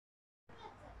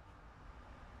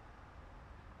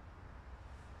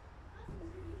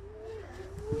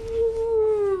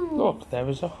Look, there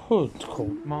is a hood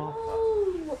called Martha.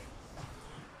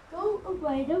 Oh, go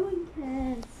away, no one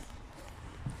cares.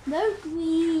 No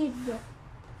green.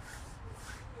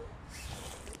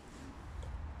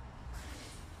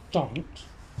 Don't.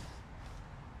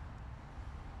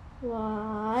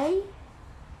 Why?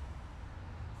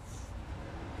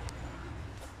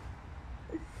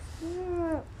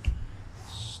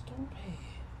 Stop it.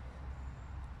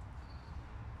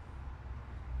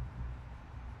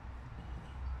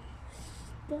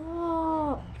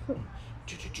 Stop.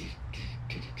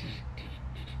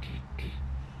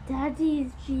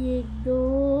 Daddy's being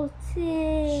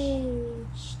naughty.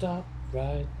 Stop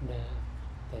right now.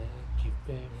 Thank you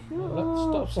very much. Shut Let's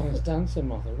stop up. someone's dancing,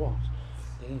 Mother. What?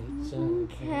 It's Who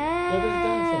okay. Nobody's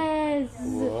dancing. cares?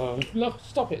 Whoa. Look,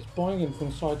 stop it. It's boinging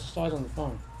from side to side on the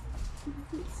phone.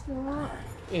 It's not.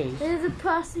 It is. There's a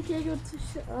person getting on to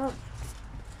shut up.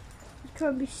 You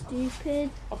can't be stupid.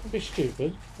 I can be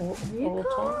stupid all You the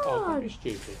time. I can can't. be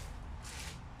stupid.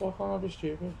 Why can't I be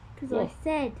stupid? Because Look. I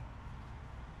said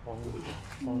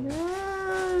Fine.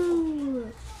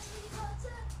 no.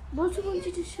 What do you want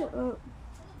you to shut up?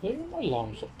 Leave my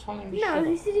alarm. Stop telling me No, shut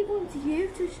he up. said he wants you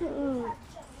to shut up.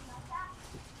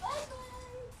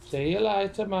 See you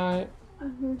later, mate.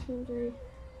 Sorry.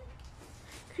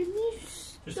 Can you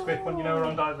stop? Just a quick one, you know we're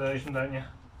on diversion, don't you?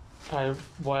 Okay,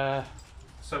 where?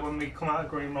 So when we come out of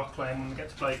Green Rock Lane, when we get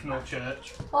to Blakenhall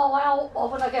Church, Oh well, or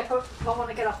when I want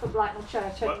to get off the Blacknell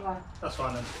Church What? anyway. that's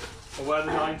fine then. But where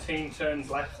the 19 turns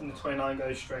left and the 29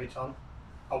 goes straight on,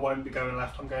 I won't be going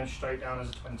left, I'm going straight down as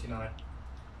a 29.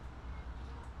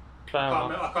 Fair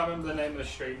enough. I can't remember the name of the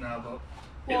street now, but...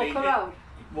 Walker Road.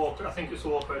 Walker, I think it's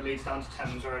Walker, it leads down to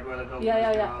Thames Road where they're building Yeah, those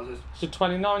yeah, new yeah. houses. Is it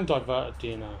 29 diverted, do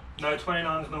you know? No,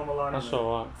 29 is normal line. That's isn't it?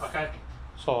 alright. Okay.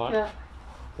 It's alright. Yeah.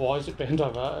 Why is it being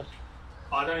diverted?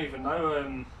 I don't even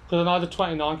know. Because I know the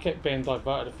 29 kept being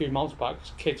diverted a few months back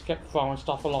because kids kept throwing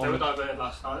stuff along. They were the- diverted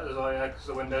last night as well, yeah, because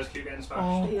the windows keep getting smashed.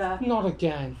 Oh, Yeah. not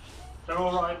again. They're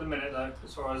alright at the minute though,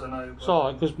 as far as I know. It's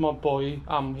alright because my boy,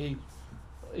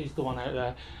 he's the one out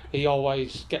there. He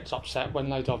always gets upset when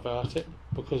they divert it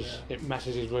because it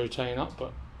messes his routine up.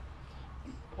 But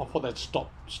I thought they'd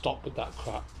stop with that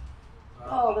crap.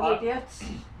 Oh, the idiots.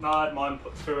 No, I had mine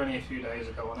put through only a few days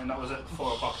ago, and that was at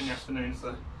 4 o'clock in the afternoon,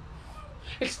 so...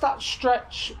 It's that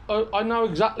stretch. I know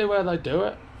exactly where they do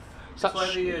it. It's That's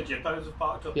that where the Jippos have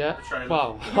parked up yeah. the trailer.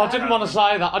 Well, I didn't want to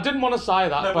say that. I didn't want to say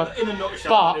that, No, but but in a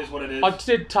nutshell, it is what it is. I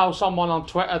did tell someone on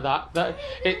Twitter that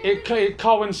it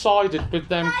coincided with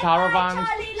them caravans.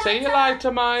 Charlie, See you later.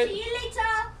 later, mate. See you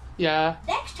later. Yeah.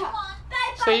 Next time. Bye,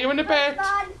 See you in a bit.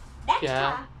 Next Yeah.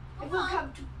 time. We'll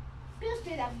come to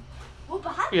Billsby then. We'll be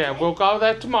happy. Yeah, we'll go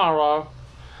there tomorrow.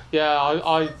 Yeah,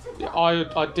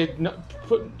 I did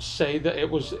see that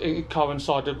it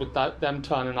coincided with them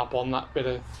turning up on that bit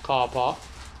of car park.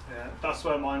 Yeah, that's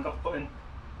where mine got put in.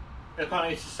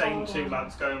 Apparently it's the same two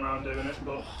lads going around doing it,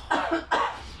 but...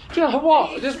 Do you know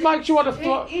what? It just makes you want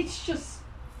to It's just,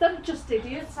 they're just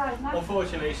idiots, aren't they?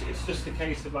 Unfortunately, it's just a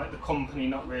case of like the company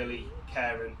not really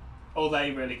caring. All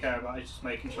they really care about is just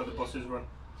making sure the buses run.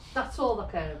 That's all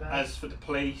they care about. As for the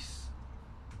police,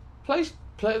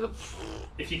 play the.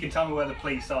 if you can tell me where the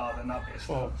police are, then that'd be a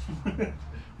start.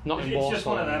 Not in It's just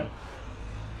one of Warsaw.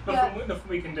 them. Nothing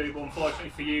we can do, but unfortunately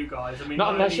for you guys, I mean...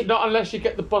 Not unless you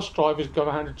get the bus drivers go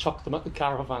around and chuck them at the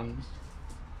caravans.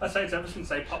 I'd say it's ever since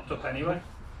they popped up anyway.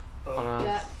 But I know.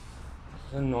 Yeah.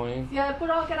 It's annoying. Yeah, but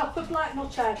I'll get off the Blacknell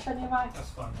Church anyway. that's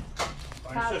fine.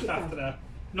 It's How's just it after there.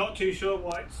 Not too sure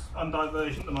why it's on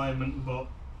diversion at the moment, but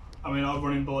I mean our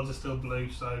running boards are still blue,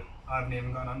 so I haven't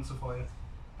even got an answer for you.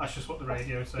 That's just what the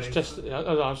radio says. It's just,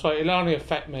 I'm sorry, it'll only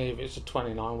affect me if it's a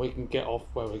 29. We can get off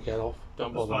where we get off.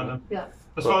 Don't That's bother fine me. then. Yeah.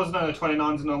 As far as I know, the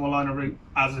 29's a normal line of route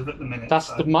as of at the minute. That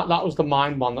so. was the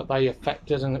mine one that they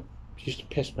affected, and it used to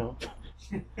piss me off.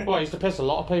 Well, it used to piss a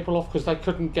lot of people off because they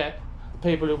couldn't get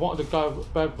people who wanted to go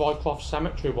where Vycroft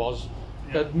Cemetery was.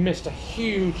 Yeah. They'd missed a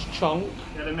huge chunk.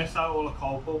 Yeah, they missed out all the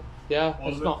Colpool. Yeah, All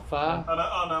it's of it. not fair.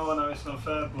 I know, it's not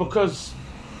fair. But Because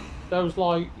there was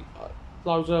like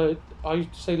I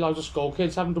used to see loads of school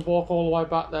kids having to walk all the way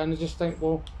back there, and I just think,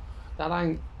 well, that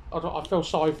ain't. I feel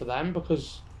sorry for them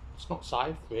because it's not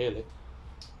safe, really.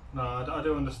 no, I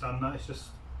do understand that. It's just,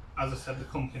 as I said, the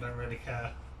company don't really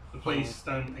care. The police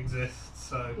don't exist,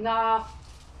 so Nah.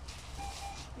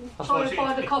 That's Try why to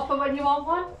find a copper when you want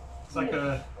one. it's like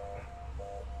there's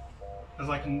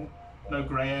like no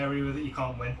grey area with it. You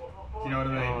can't win. Do you know what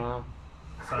I mean? Uh,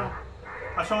 So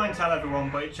I try and tell everyone,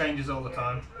 but it changes all the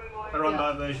time. They're on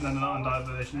Yeah. diversion and they're not on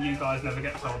diversion. You guys never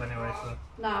get told anyway, so.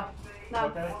 No. No.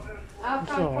 Okay.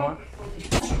 it's alright.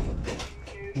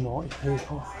 Naughty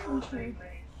people. Okay.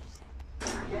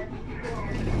 Just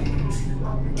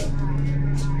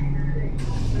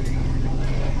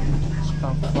go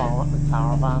and throw at the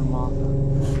caravan, Mark.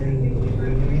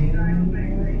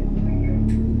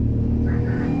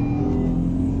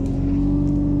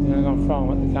 You're going to go and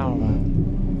throw at the caravan.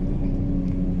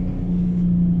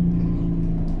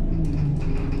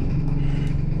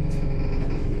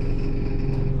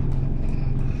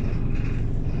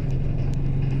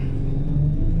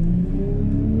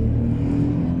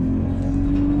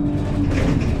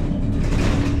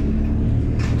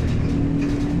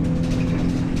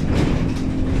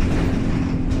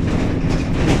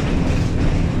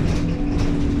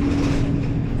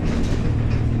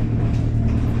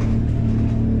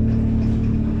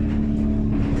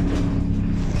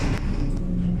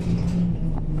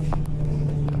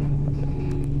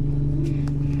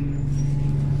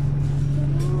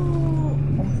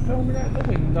 Out the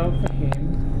window for him.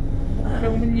 I'm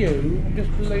filming you, I'm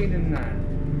just leaning there. I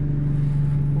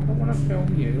don't want to film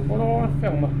you, what do I want to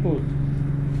film? A hood.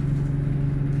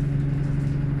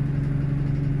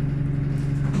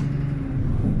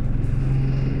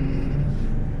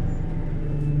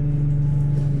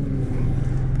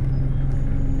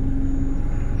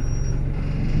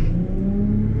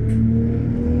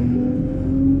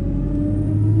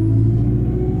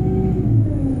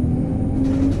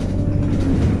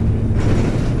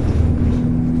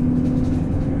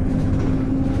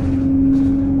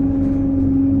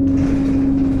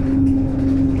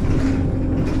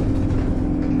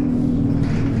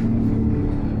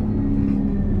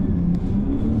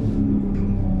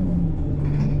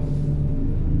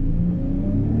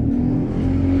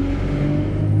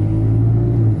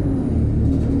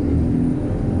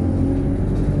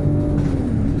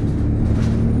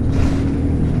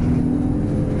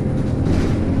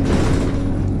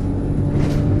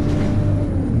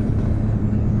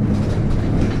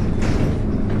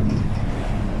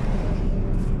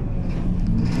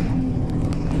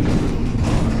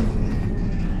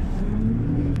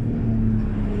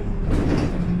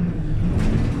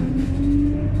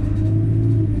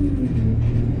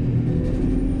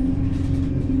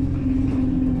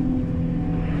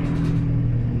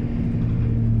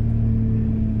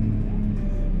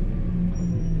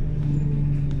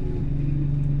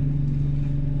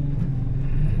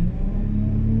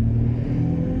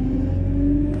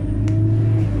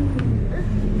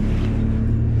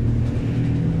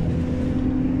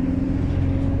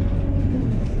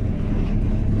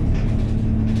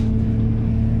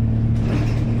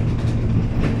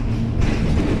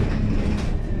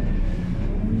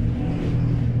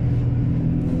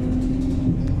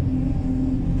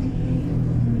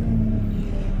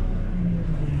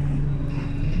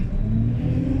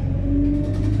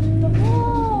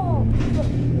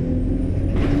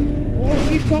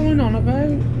 Going on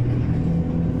about?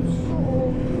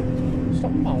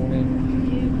 Stop moaning.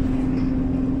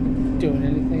 Doing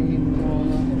anything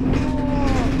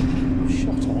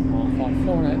shut up, Mark. I'm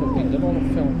flying out the window. I want to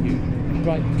film you.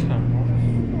 Break the camera.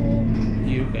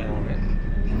 You get on it.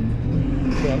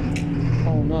 But,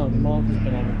 oh no, Mark has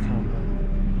been on the camera.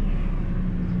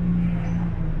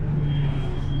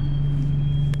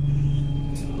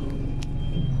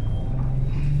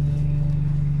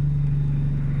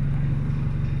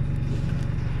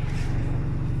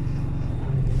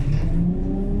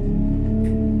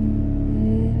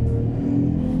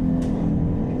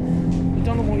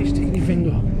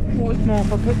 Right, Mark,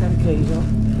 I'll pick them keys up.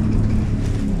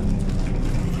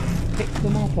 Pick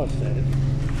them up, I said.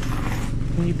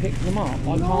 Can you pick them up?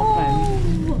 I can't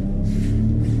bend.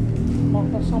 Mark,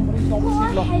 that's somebody's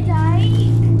obviously locked. Headache.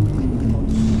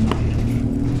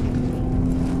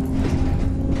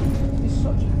 It's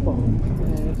such a bum.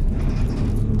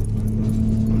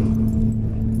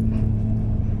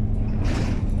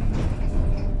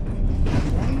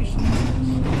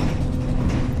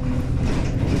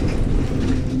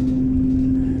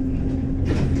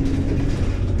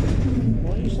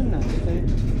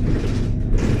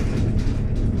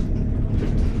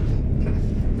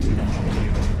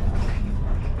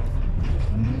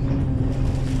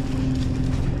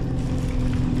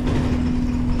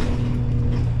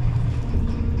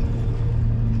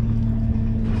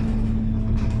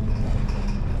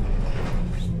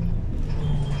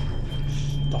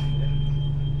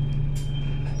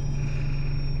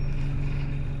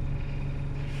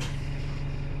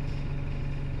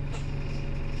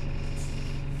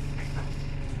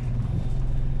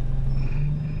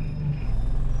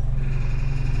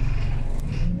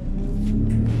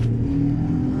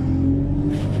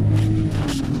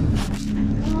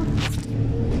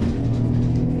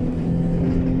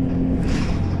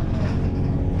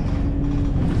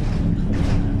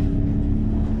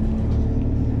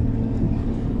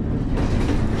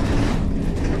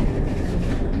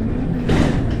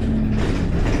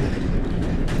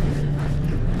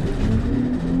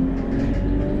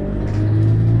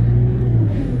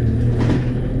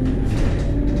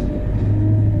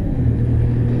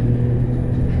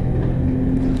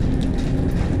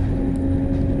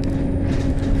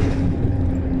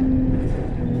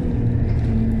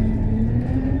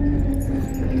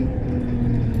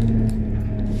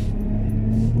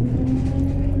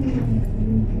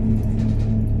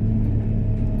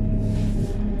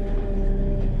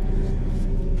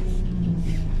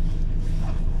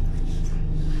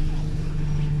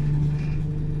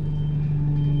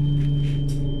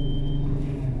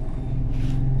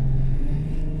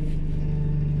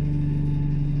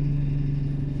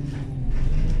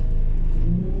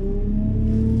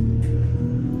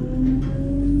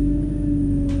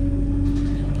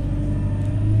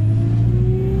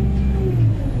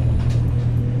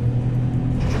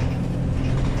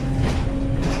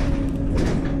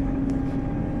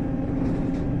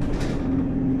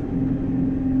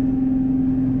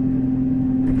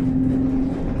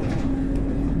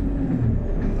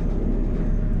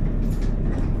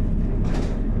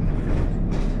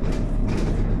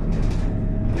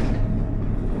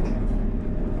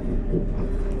 Thank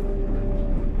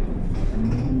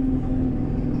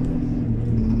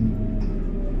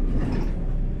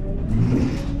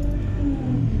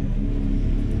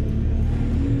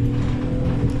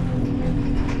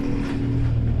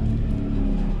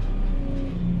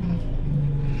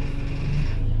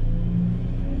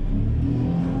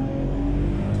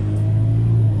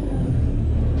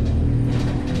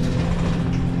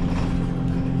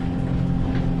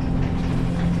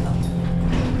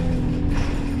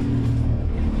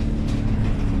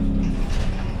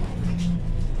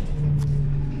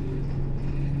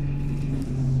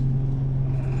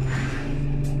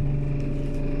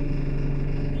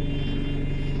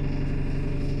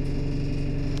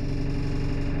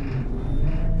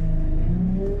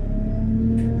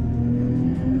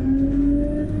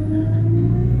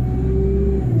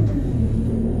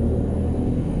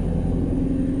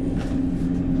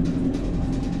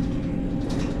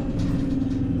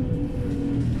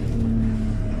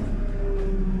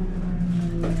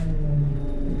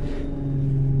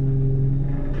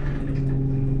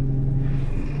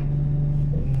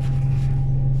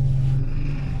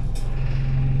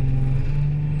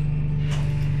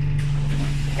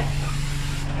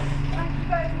you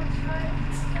very much, mate.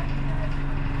 Thank you.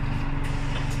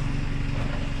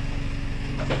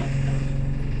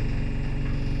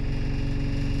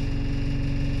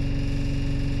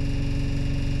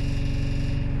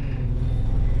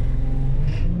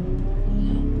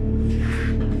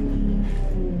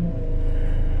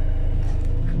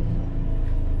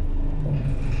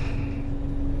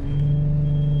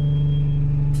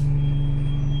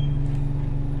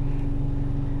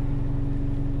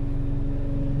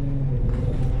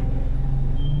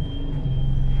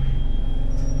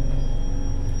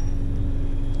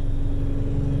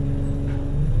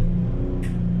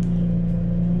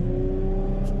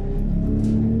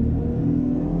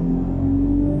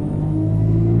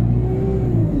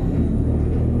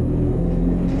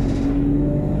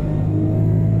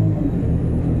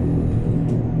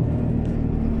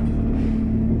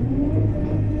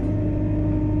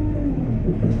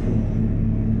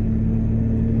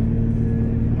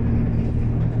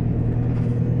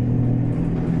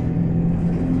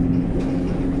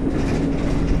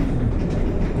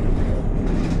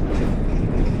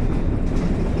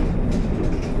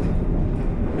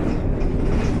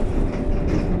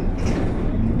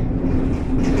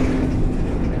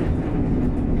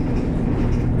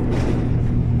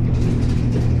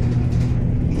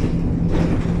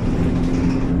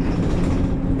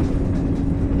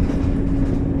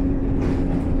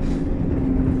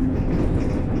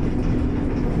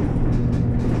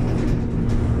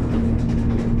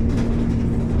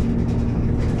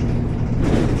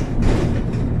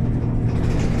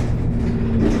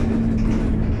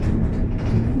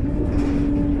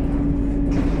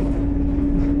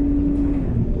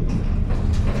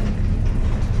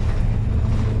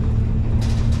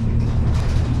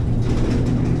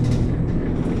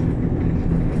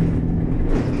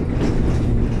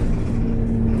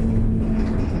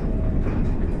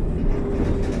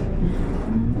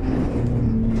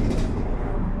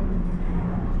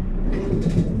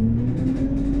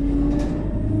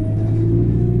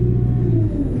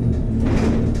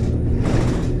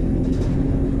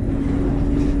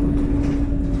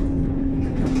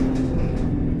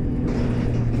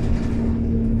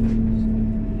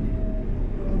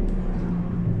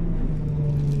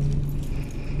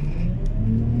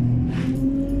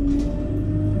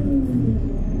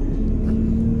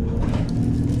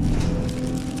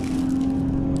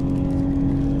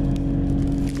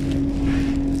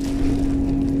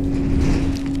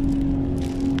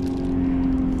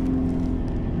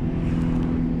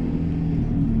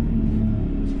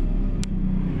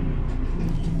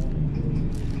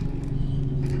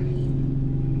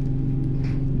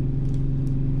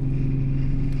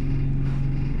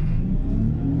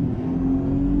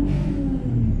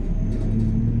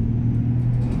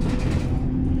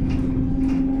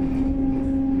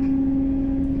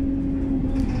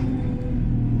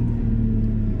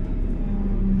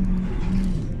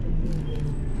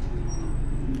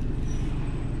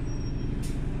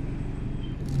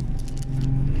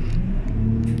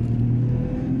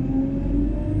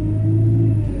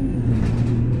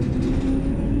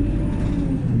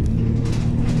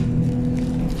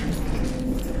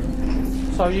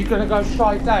 So you're going to go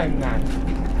straight down now?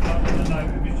 No,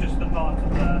 it was just the part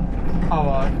of there.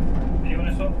 Alright. Do you want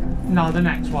to stop? No, the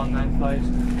next one then, please.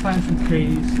 Found some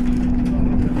keys.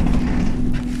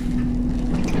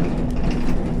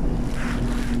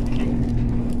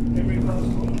 Every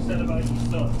person what you said about your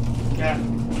stuff. Yeah.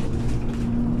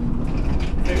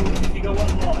 If you go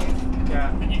online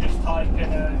Yeah. and you just type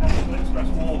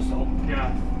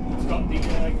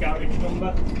garage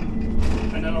number,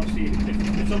 and then obviously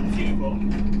it's up to you, but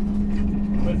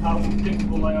with how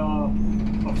difficult they are,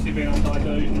 obviously being on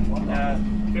diversion and whatnot,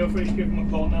 feel free to give them a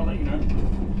call and they'll let you know.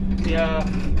 Yeah,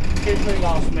 usually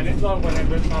last minute though,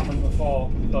 whenever it's happened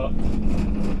before, but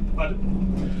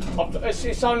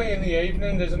it's only in the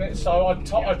evening, isn't it? So I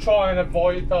try and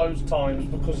avoid those times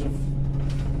because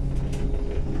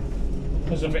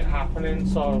of it happening.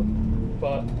 So,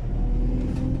 but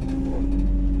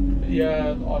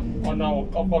yeah, I know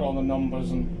I've got all the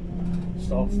numbers and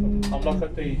stuff. I'll look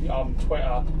at the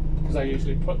Twitter because they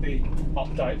usually put the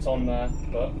updates on there.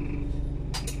 But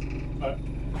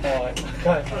all right,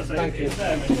 okay, thank you. It's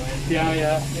there anyway.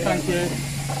 Yeah, thank you.